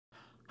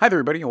Hi there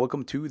everybody and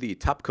welcome to the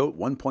TopCoat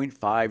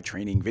 1.5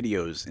 training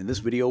videos. In this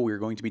video we're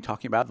going to be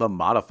talking about the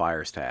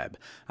modifiers tab.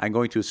 I'm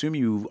going to assume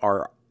you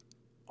are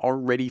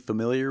already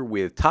familiar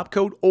with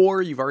TopCoat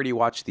or you've already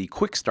watched the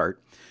quick start.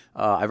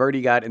 I've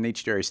already got an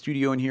HDRI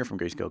studio in here from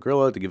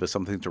Greyscalegorilla to give us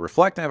something to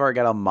reflect, and I've already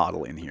got a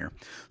model in here.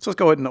 So let's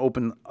go ahead and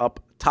open up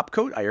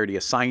TopCoat. I already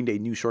assigned a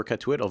new shortcut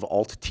to it of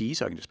Alt-T,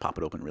 so I can just pop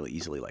it open really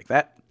easily like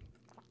that.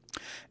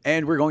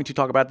 And we're going to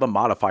talk about the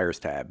modifiers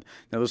tab.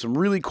 Now there's some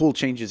really cool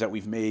changes that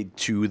we've made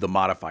to the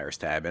modifiers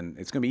tab, and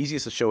it's going to be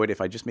easiest to show it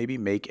if I just maybe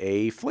make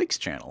a flakes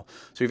channel.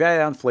 So we've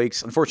added on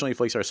flakes. Unfortunately,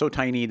 flakes are so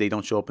tiny they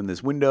don't show up in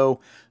this window.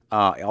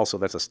 Also,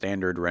 that's a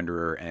standard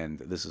renderer, and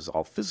this is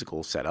all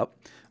physical setup.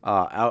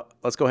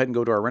 Let's go ahead and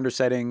go to our render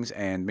settings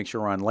and make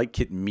sure we're on light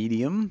kit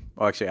medium.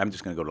 Well, actually, I'm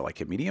just going to go to light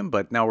kit medium,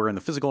 but now we're in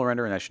the physical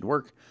render, and that should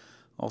work.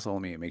 Also,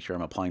 let me make sure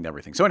I'm applying to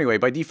everything. So anyway,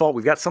 by default,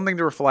 we've got something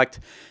to reflect.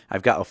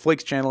 I've got a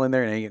flakes channel in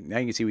there, and now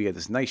you can see we got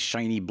this nice,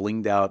 shiny,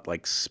 blinged out,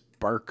 like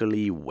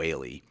sparkly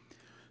whaley.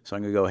 So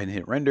I'm going to go ahead and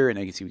hit render, and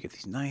now you can see we get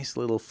these nice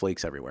little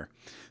flakes everywhere.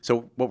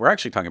 So what we're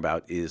actually talking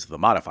about is the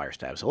modifiers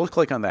tab. So let's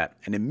click on that,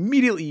 and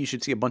immediately you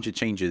should see a bunch of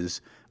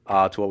changes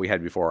to what we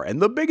had before.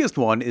 And the biggest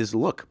one is,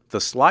 look, the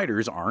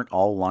sliders aren't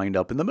all lined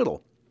up in the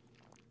middle.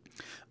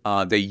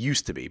 They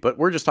used to be, but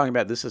we're just talking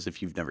about this as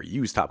if you've never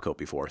used TopCoat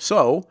before.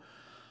 So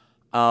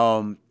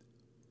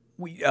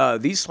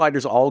these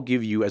sliders all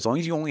give you, as long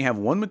as you only have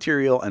one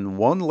material and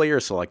one layer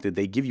selected,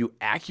 they give you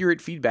accurate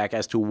feedback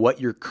as to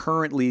what you're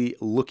currently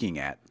looking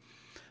at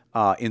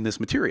in this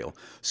material.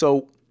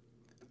 So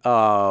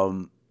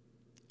I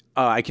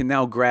can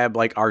now grab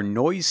like our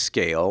noise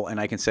scale and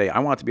I can say, I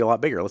want it to be a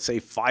lot bigger. Let's say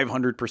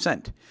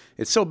 500%.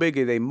 It's so big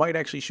that they might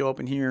actually show up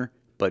in here,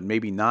 but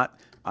maybe not.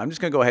 I'm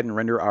just going to go ahead and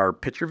render our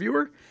picture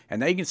viewer,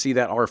 and now you can see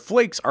that our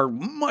flakes are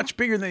much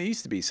bigger than they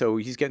used to be. So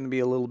he's getting to be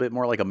a little bit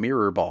more like a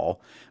mirror ball,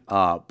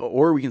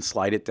 or we can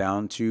slide it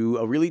down to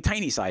a really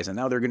tiny size, and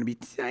now they're going to be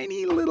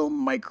tiny little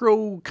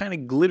micro kind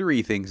of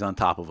glittery things on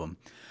top of them.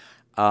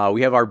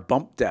 We have our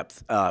bump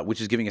depth, which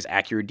is giving us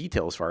accurate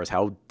detail as far as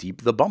how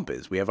deep the bump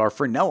is. We have our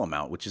Fresnel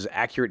amount, which is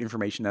accurate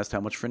information as to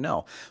how much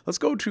Fresnel. Let's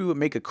go to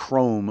make a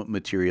chrome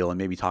material and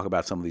maybe talk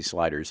about some of these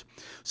sliders.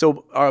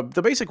 So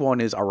the basic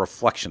one is our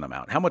reflection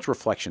amount. How much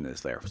reflection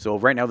is there? So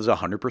right now there's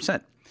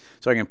 100%.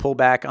 So I can pull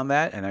back on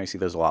that, and I see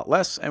there's a lot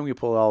less, and we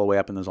pull it all the way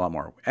up, and there's a lot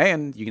more.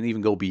 And you can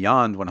even go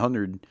beyond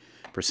 100%,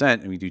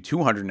 and we do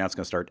 200, and now it's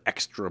going to start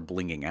extra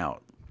blinging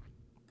out.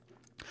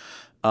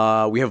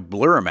 We have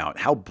blur amount.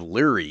 How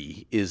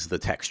blurry is the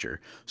texture?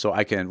 So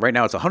I can, right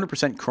now it's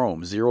 100%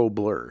 chrome, 0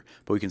 blur.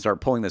 But we can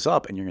start pulling this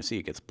up and you're going to see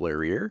it gets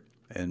blurrier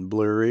and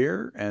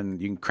blurrier.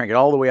 And you can crank it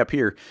all the way up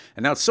here.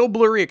 And now it's so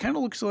blurry, it kind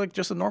of looks like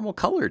just a normal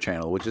color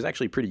channel, which is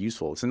actually pretty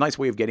useful. It's a nice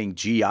way of getting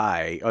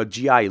a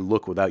GI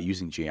look without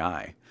using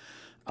GI.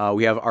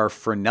 We have our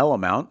Fresnel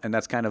amount, and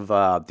that's kind of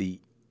the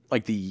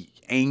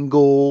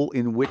angle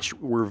in which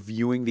we're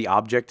viewing the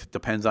object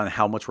depends on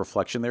how much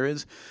reflection there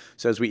is.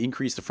 So as we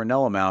increase the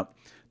Fresnel amount,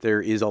 there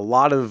is a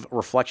lot of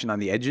reflection on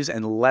the edges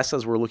and less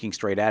as we're looking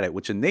straight at it,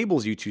 which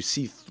enables you to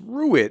see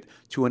through it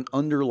to an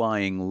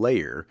underlying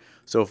layer.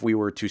 So if we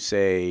were to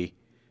say,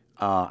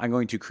 I'm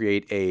going to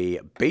create a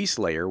base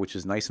layer, which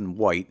is nice and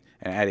white,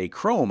 and add a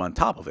chrome on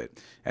top of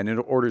it. And in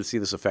order to see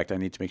this effect, I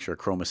need to make sure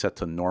chrome is set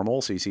to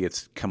normal. So you see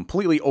it's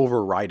completely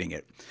overriding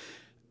it.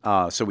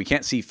 So we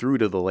can't see through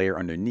to the layer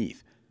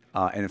underneath.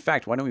 And in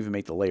fact, why don't we even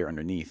make the layer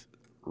underneath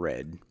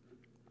red?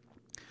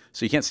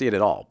 So you can't see it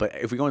at all. But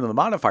if we go into the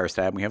modifiers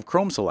tab, we have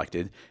chrome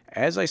selected.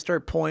 As I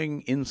start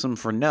pulling in some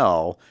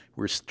Fresnel,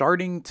 we're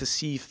starting to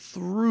see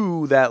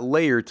through that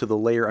layer to the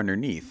layer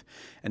underneath.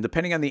 And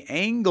depending on the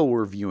angle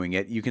we're viewing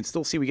it, you can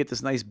still see we get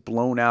this nice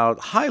blown out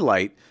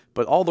highlight,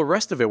 but all the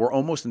rest of it, we're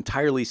almost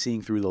entirely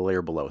seeing through the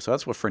layer below. So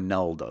that's what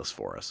Fresnel does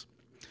for us.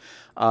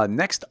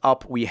 Next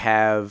up, we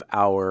have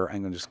our,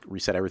 I'm going to just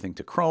reset everything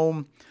to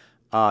chrome.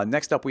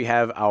 Next up, we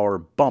have our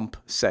bump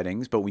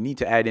settings, but we need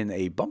to add in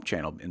a bump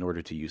channel in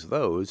order to use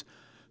those.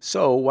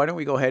 So why don't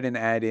we go ahead and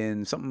add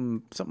in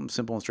something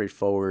simple and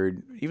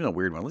straightforward, even a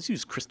weird one. Let's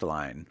use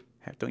crystalline.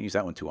 Don't use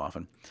that one too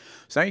often.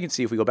 So now you can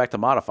see if we go back to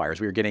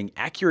modifiers, we are getting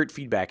accurate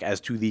feedback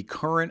as to the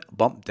current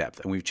bump depth.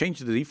 And we've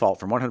changed the default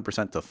from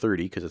 100% to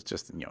 30 because it's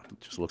just, it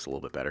just looks a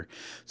little bit better.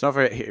 So if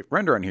I hit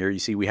render on here, you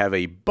see we have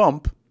a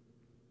bump,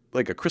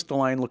 like a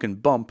crystalline looking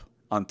bump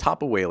on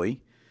top of Whaley.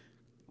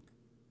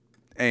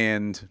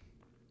 And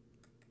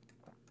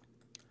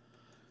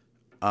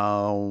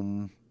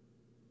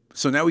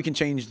so now we can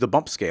change the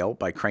bump scale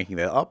by cranking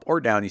that up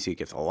or down. You see it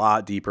gets a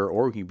lot deeper,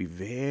 or we can be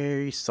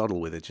very subtle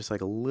with it, just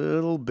like a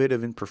little bit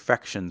of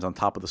imperfections on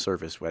top of the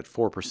surface at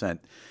 4%.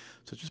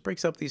 So it just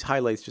breaks up these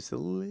highlights just a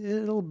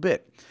little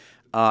bit.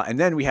 And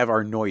then we have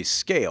our noise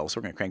scale. So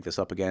we're going to crank this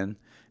up again,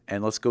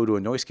 and let's go to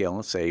a noise scale, and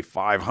let's say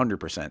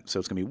 500%. So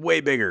it's going to be way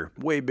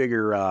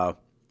bigger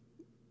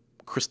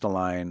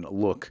crystalline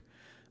look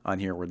on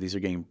here where these are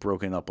getting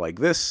broken up like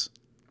this.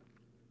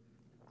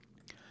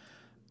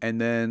 And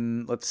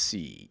then let's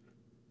see.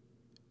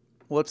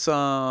 Let's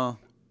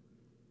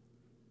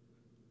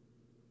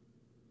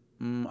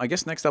I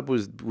guess next up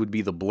would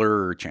be the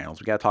blur channels.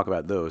 We got to talk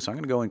about those. So I'm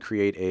going to go and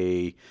create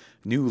a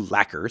new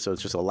lacquer. So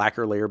it's just a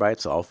lacquer layer by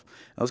itself.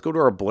 Now let's go to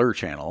our blur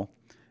channel.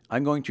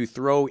 I'm going to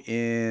throw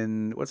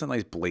in, what's a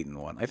nice blatant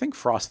one? I think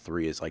Frost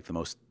 3 is like the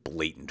most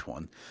blatant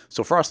one.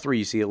 So Frost 3,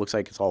 you see it looks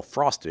like it's all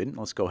frosted.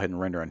 Let's go ahead and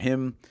render on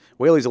him.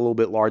 Whaley's a little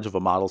bit large of a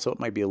model, so it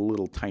might be a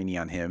little tiny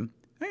on him.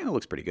 It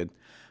looks pretty good.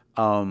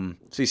 So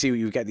you see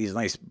you've got these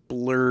nice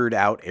blurred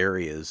out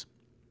areas.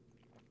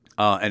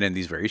 And then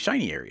these very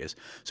shiny areas.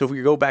 So if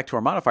we go back to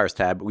our modifiers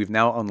tab, we've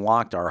now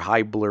unlocked our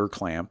high blur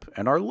clamp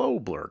and our low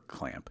blur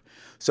clamp.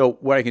 So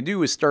what I can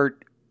do is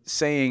start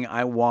saying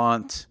I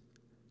want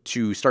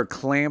to start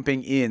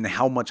clamping in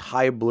how much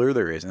high blur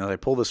there is. And as I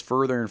pull this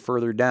further and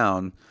further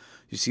down,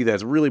 you see that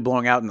it's really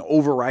blowing out and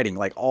overriding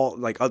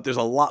there's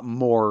a lot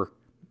more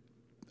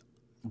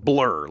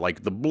blur.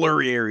 Like the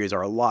blurry areas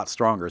are a lot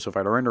stronger. So if I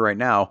render right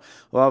now,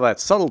 a lot of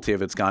that subtlety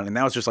of it's gone, and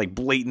now it's just like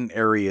blatant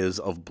areas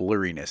of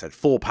blurriness at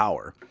full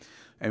power.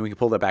 And we can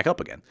pull that back up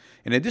again.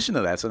 In addition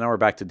to that, so now we're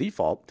back to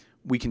default,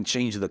 we can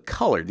change the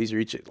color. These are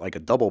each like a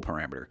double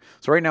parameter.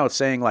 So right now it's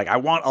saying like I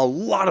want a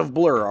lot of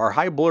blur. Our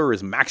high blur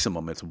is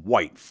maximum. It's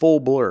white, full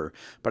blur.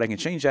 But I can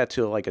change that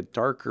to like a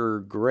darker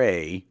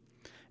gray.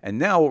 And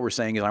now what we're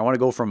saying is I want to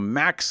go from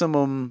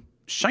maximum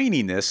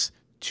shininess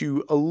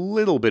to a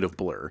little bit of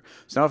blur.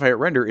 So now if I hit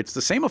render, it's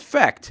the same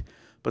effect,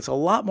 but it's a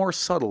lot more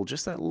subtle,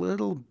 just that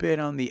little bit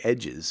on the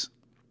edges.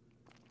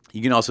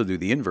 You can also do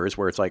the inverse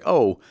where it's like,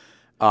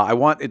 I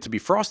want it to be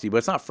frosty, but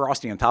it's not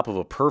frosty on top of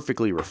a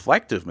perfectly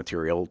reflective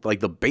material.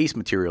 Like the base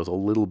material is a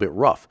little bit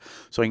rough.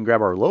 So I can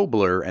grab our low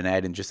blur and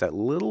add in just that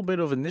little bit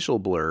of initial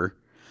blur.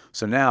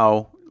 So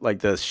now, like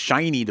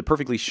the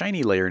perfectly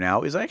shiny layer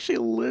now is actually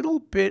a little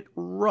bit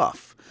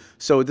rough.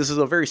 So this is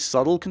a very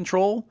subtle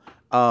control,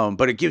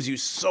 but it gives you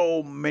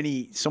so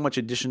much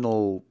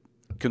additional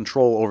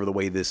control over the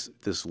way this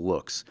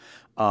looks.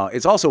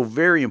 It's also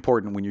very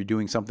important when you're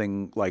doing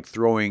something like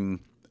throwing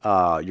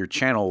your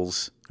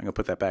channels. I'm going to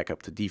put that back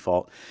up to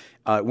default.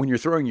 When you're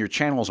throwing your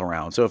channels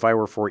around. So if I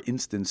were, for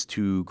instance,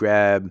 to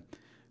grab,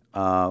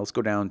 let's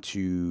go down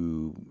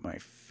to my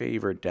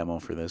favorite demo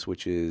for this,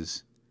 which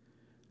is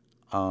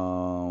it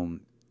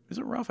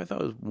rough? I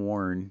thought it was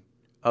worn.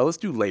 Let's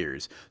do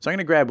layers. So I'm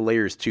going to grab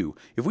layers 2.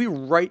 If we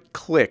right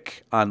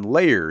click on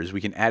layers,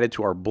 we can add it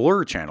to our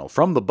blur channel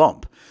from the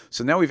bump.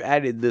 So now we've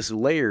added this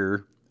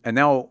layer and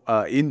now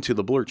into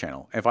the blur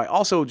channel. If I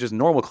also just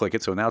normal click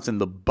it, so now it's in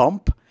the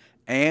bump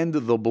and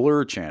the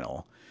blur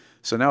channel.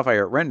 So now if I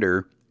hit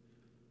render,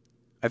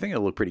 I think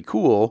it'll look pretty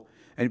cool.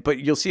 But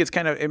you'll see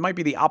it might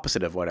be the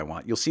opposite of what I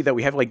want. You'll see that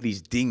we have like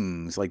these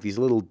dings, like these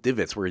little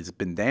divots where it's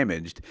been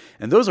damaged.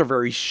 And those are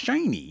very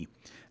shiny.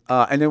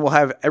 And then we'll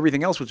have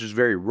everything else, which is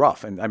very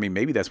rough. And I mean,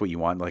 maybe that's what you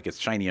want, like it's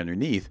shiny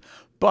underneath.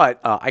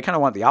 But I kind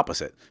of want the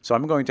opposite. So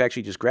I'm going to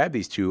actually just grab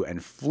these two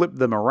and flip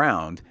them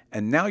around.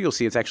 And now you'll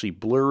see it's actually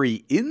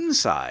blurry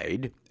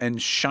inside and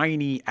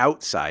shiny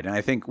outside. And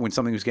I think when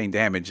something is getting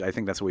damaged, I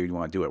think that's the way you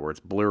want to do it, where it's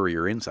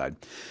blurrier inside.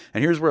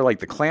 And here's where like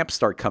the clamps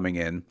start coming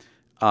in.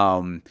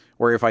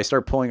 Where if I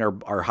start pulling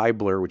our high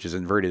blur, which is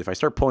inverted, if I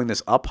start pulling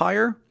this up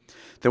higher,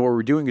 then what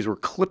we're doing is we're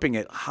clipping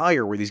it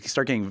higher where these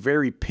start getting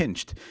very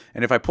pinched.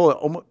 And if I pull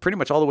it pretty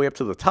much all the way up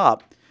to the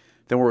top,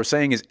 then what we're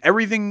saying is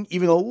everything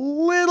even a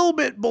little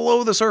bit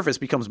below the surface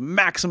becomes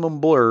maximum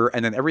blur,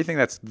 and then everything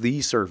that's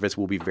the surface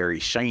will be very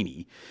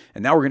shiny.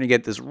 And now we're going to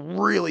get this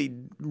really,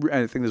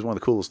 I think this is one of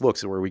the coolest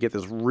looks, where we get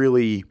this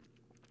really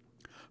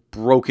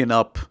broken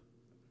up,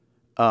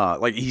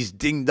 like he's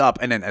dinged up,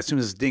 and then as soon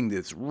as it's dinged,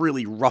 it's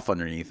really rough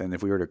underneath. And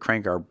if we were to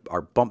crank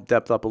our bump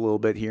depth up a little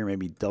bit here,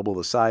 maybe double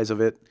the size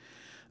of it,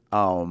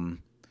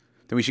 then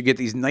we should get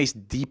these nice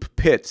deep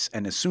pits,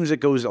 and as soon as it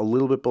goes a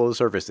little bit below the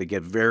surface, they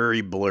get very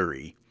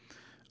blurry.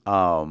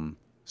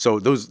 So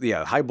those,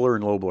 high blur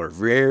and low blur,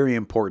 very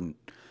important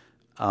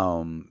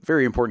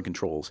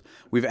controls.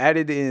 We've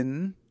added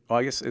in, well,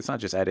 I guess it's not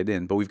just added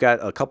in, but we've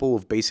got a couple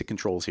of basic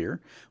controls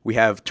here. We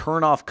have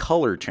turn off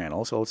color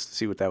channel. So let's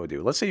see what that would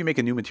do. Let's say you make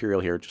a new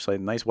material here, just like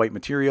a nice white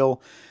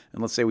material.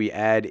 And let's say we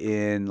add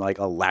in like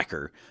a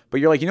lacquer, but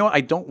you're like, you know what?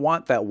 I don't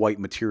want that white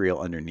material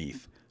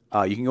underneath.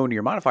 You can go into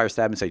your modifiers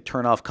tab and say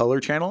turn off color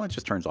channel. It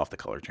just turns off the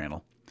color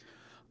channel.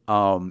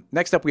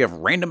 Next up, we have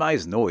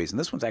randomized noise, and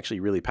this one's actually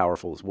really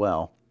powerful as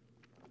well.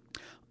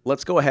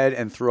 Let's go ahead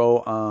and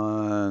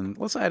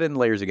let's add in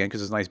layers again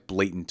because it's a nice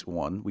blatant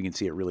one. We can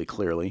see it really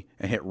clearly,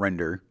 and hit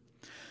render.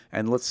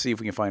 And let's see if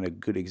we can find a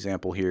good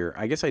example here.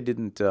 I guess I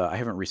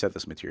haven't reset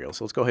this material,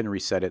 so let's go ahead and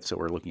reset it so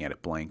we're looking at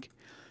it blank.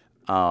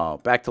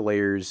 Back to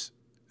layers,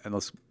 and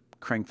let's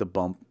crank the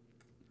bump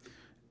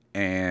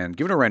and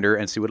give it a render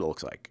and see what it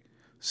looks like.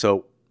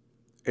 So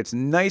it's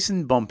nice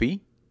and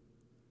bumpy.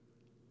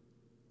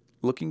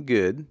 Looking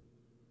good.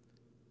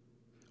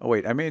 Oh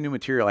wait, I made a new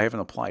material. I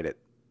haven't applied it.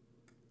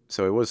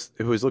 So it was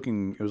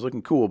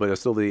looking cool, but it's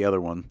still the other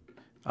one.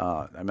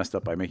 I messed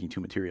up by making two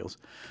materials.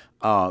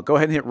 Go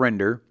ahead and hit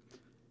render.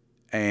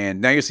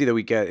 And now you see that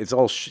we get, it's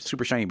all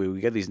super shiny, but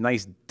we get these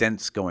nice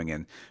dents going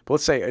in. But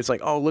let's say it's like,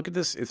 oh, look at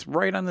this. It's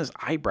right on this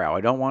eyebrow.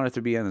 I don't want it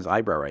to be on this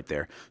eyebrow right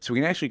there. So we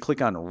can actually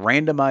click on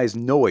randomize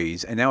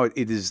noise. And now it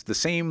is the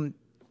same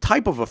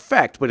type of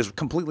effect, but it's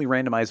completely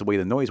randomized the way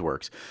the noise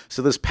works.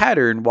 So this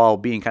pattern, while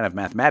being kind of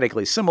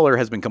mathematically similar,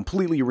 has been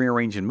completely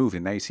rearranged and moved.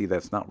 And now you see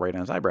that's not right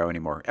on his eyebrow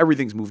anymore.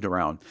 Everything's moved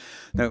around.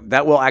 Now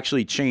that will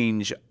actually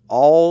change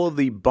all of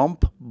the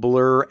bump,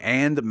 blur,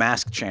 and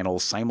mask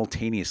channels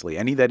simultaneously.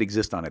 Any that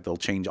exist on it, they'll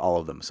change all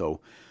of them.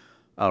 So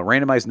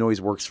randomized noise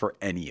works for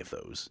any of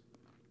those.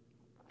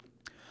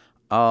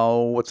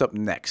 What's up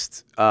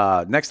next?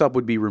 Next up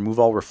would be remove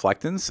all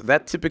reflectance.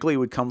 That typically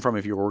would come from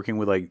if you're working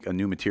with like a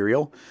new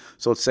material.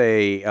 So let's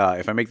say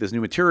if I make this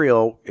new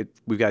material,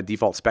 we've got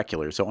default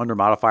specular. So under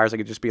modifiers, I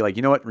could just be like,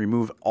 you know what,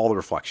 remove all the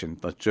reflection.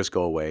 Let's just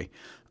go away.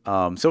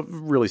 So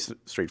really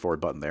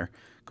straightforward button there.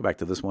 Go back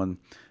to this one.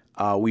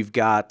 We've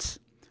got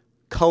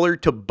color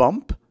to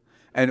bump.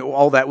 And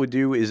all that would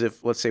do is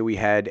if, let's say we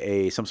had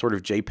some sort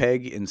of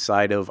JPEG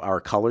inside of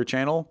our color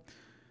channel.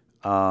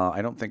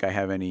 I don't think I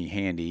have any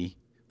handy.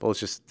 But let's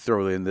just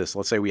throw it in this.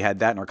 Let's say we had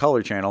that in our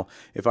color channel.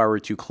 If I were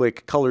to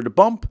click color to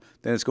bump,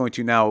 then it's going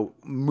to now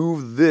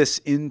move this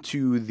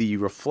into the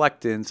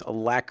reflectance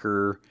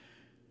lacquer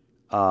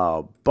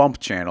bump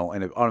channel,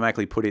 and it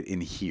automatically put it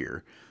in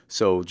here.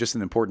 So just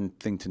an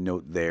important thing to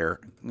note there.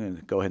 I'm going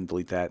to go ahead and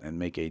delete that and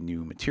make a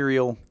new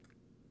material.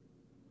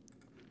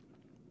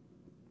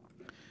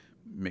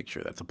 Make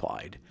sure that's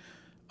applied.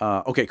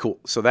 Okay, cool.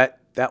 So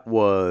that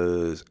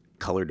was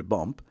color to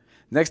bump.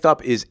 Next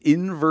up is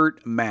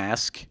invert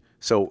mask.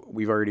 So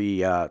we've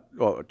already,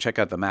 well, check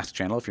out the mask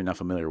channel if you're not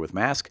familiar with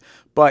mask.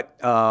 But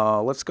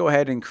let's go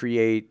ahead and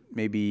create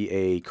maybe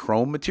a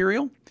chrome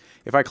material.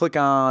 If I click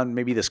on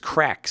maybe this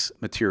cracks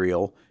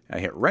material and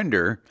I hit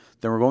render,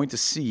 then we're going to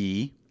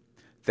see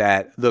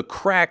that the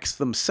cracks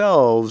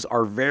themselves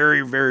are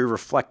very, very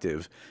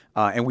reflective.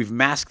 And we've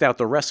masked out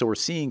the rest, so we're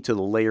seeing to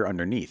the layer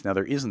underneath. Now,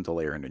 there isn't a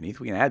layer underneath.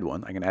 We can add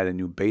one. I can add a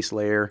new base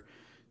layer,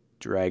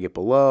 drag it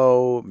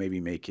below, maybe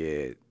make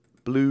it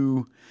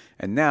blue.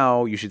 And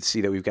now you should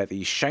see that we've got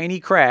these shiny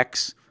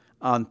cracks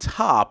on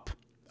top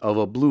of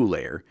a blue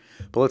layer.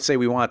 But let's say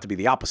we want it to be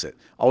the opposite.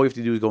 All we have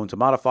to do is go into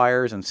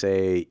modifiers and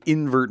say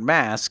invert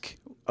mask.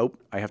 Oh,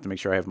 I have to make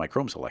sure I have my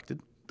chrome selected,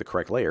 the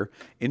correct layer.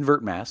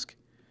 Invert mask.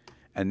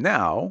 And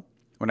now,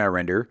 when I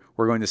render,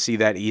 we're going to see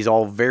that he's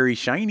all very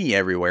shiny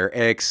everywhere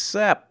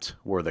except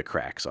where the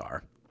cracks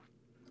are.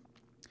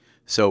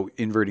 So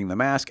inverting the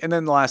mask. And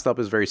then the last up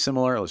is very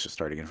similar. Let's just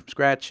start again from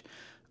scratch.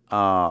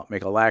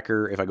 Make a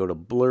lacquer. If I go to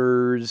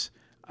blurs,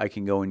 I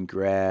can go and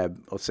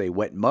grab, let's say,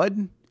 wet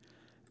mud.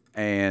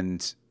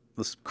 And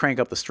let's crank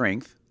up the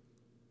strength.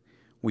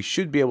 We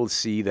should be able to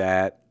see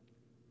that.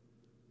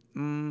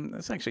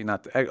 That's actually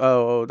not,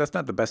 that's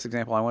not the best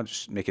example. I want to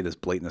just make it as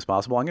blatant as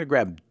possible. I'm going to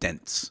grab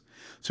dents.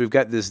 So we've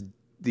got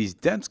these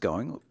dents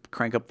going.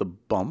 Crank up the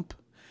bump.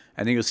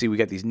 And then you'll see we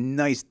got these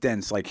nice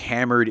dents like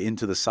hammered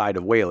into the side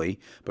of Whaley.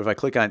 But if I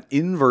click on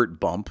invert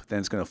bump, then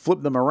it's going to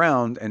flip them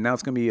around. And now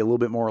it's going to be a little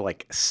bit more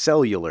like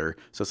cellular.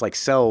 So it's like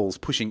cells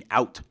pushing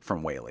out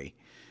from Whaley.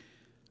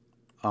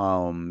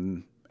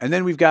 And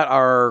then we've got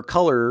our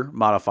color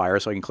modifier.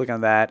 So I can click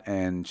on that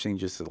and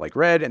change this to like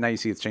red. And now you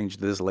see it's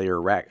changed this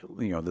layer,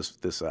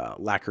 this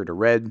lacquer to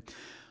red.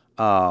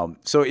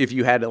 So if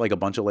you had like a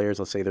bunch of layers,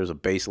 let's say there's a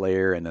base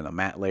layer and then a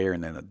matte layer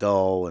and then a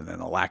dull and then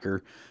a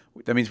lacquer.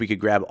 That means we could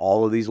grab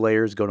all of these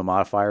layers, go to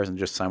modifiers, and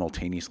just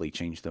simultaneously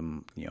change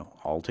them,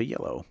 all to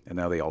yellow. And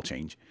now they all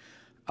change.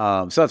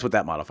 So that's what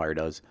that modifier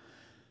does.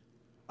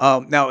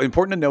 Now,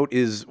 important to note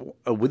is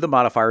with the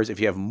modifiers, if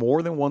you have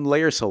more than one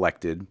layer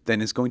selected,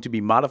 then it's going to be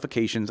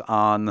modifications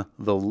on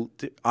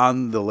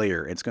the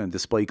layer. It's going to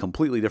display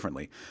completely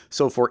differently.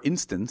 So for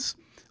instance,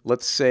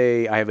 let's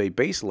say I have a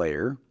base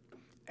layer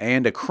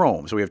and a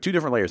chrome. So we have two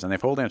different layers, and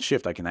if I hold down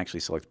shift, I can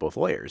actually select both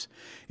layers.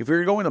 If we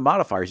were going to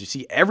modifiers, you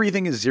see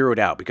everything is zeroed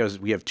out because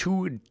we have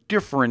two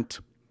different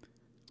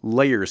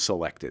layers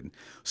selected.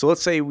 So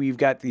let's say we've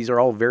got, these are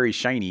all very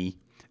shiny.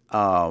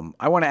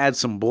 I want to add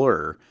some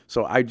blur.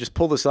 So I just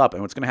pull this up,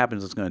 and what's going to happen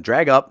is it's going to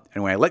drag up,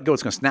 and when I let go,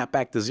 it's going to snap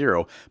back to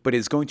 0, but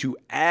it's going to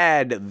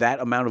add that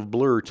amount of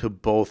blur to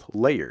both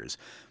layers.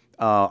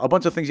 A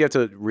bunch of things you have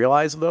to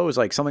realize, though, is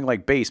like something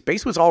like base.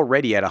 Base was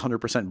already at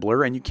 100%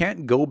 blur, and you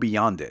can't go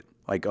beyond it.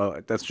 Like,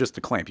 that's just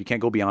a clamp. You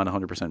can't go beyond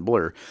 100%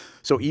 blur.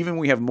 So even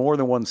when we have more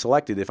than one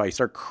selected, if I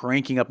start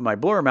cranking up my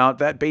blur amount,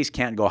 that base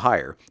can't go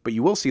higher. But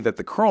you will see that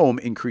the chrome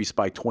increased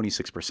by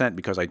 26%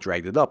 because I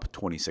dragged it up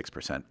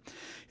 26%.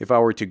 If I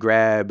were to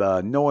grab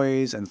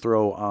noise and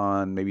throw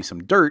on maybe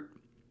some dirt,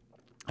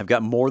 I've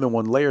got more than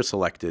one layer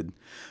selected.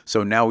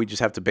 So now we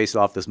just have to base it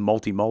off this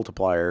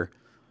multi-multiplier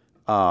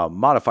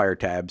modifier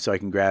tab. So I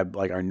can grab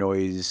like our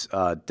noise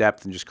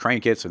depth and just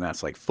crank it. So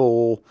that's like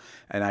full.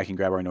 And I can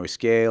grab our noise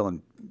scale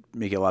and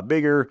make it a lot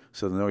bigger.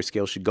 So the noise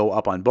scale should go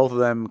up on both of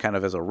them kind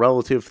of as a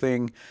relative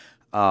thing.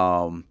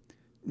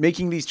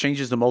 Making these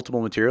changes to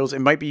multiple materials, it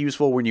might be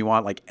useful when you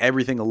want like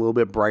everything a little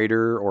bit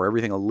brighter or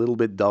everything a little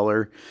bit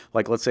duller.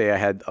 Like let's say I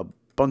had a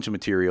bunch of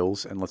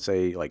materials and let's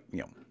say like,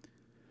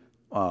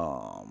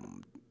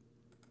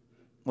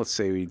 let's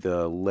say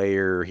the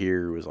layer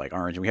here was like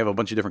orange, and we have a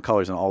bunch of different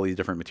colors and all these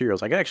different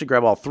materials. I can actually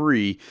grab all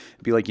three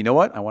and be like, you know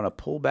what? I want to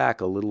pull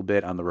back a little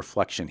bit on the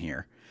reflection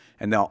here.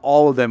 And now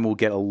all of them will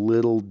get a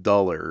little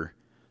duller.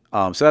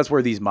 So that's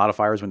where these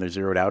modifiers, when they're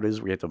zeroed out,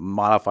 is. We have to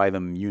modify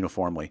them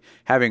uniformly.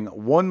 Having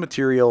one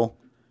material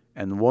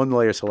and one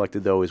layer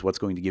selected, though, is what's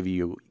going to give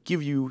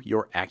you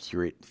your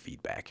accurate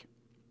feedback.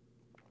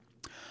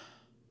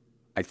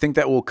 I think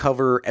that will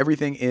cover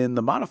everything in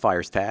the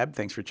modifiers tab.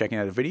 Thanks for checking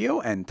out the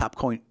video, and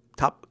TopCoat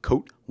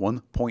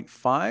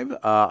 1.5.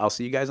 I'll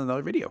see you guys in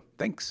another video.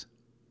 Thanks.